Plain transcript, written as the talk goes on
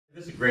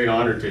It's a great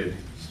honor to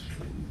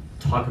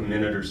talk a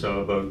minute or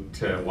so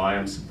about why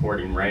I'm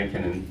supporting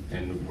Rankin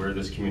and where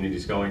this community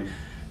is going.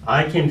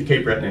 I came to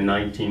Cape Breton in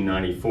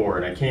 1994,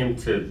 and I came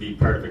to be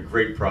part of a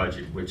great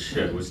project which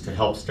was to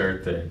help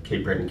start the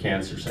Cape Breton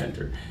Cancer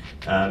Center.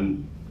 I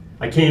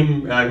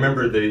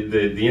remember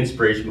the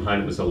inspiration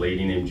behind it was a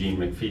lady named Jean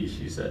McPhee.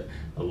 She's a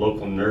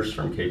local nurse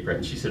from Cape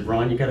Breton. She said,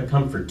 "Ron, you got to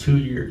come for 2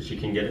 years. You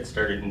can get it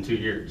started in 2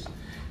 years."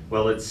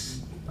 Well,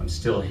 I'm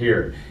still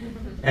here.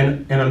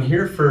 And I'm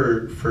here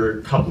for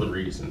a couple of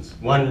reasons.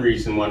 One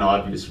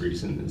obvious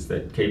reason, is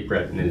that Cape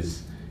Breton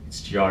its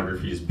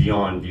geography is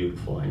beyond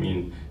beautiful. I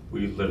mean,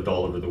 we've lived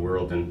all over the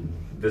world, and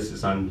this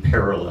is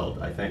unparalleled,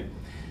 I think.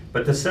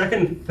 But the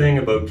second thing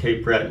about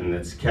Cape Breton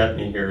that's kept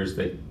me here is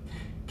that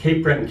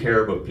Cape Breton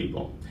care about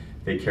people.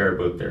 They care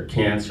about their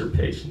cancer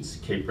patients.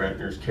 Cape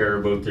Bretoners care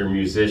about their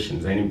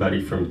musicians.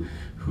 Anybody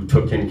who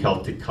took in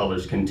Celtic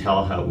Colors can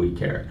tell how we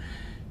care.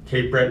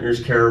 Cape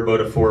Bretoners care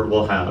about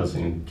affordable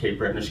housing. Cape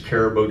Bretoners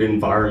care about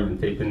environment.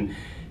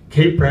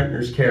 Cape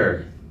Bretoners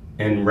care,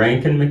 and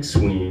Rankin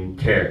MacSween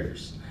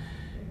cares.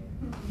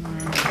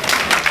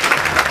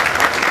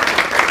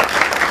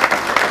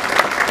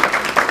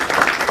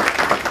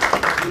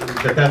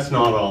 But that's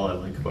not all I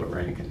like about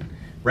Rankin.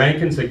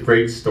 Rankin's a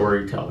great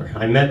storyteller.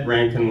 I met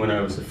Rankin when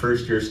I was a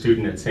first-year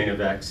student at St.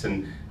 X,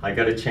 and I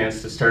got a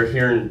chance to start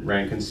hearing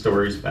Rankin's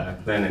stories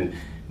back then, and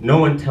no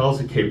one tells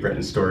a Cape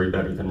Breton story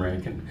better than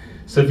Rankin.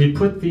 So if you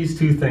put these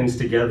two things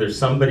together,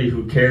 somebody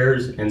who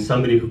cares and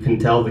somebody who can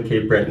tell the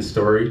Cape Breton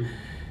story,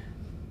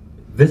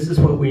 this is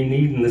what we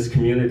need in this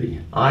community.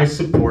 I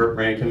support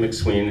Rankin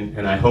MacSween,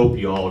 and I hope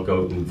you all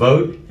go and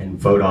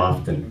vote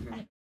often.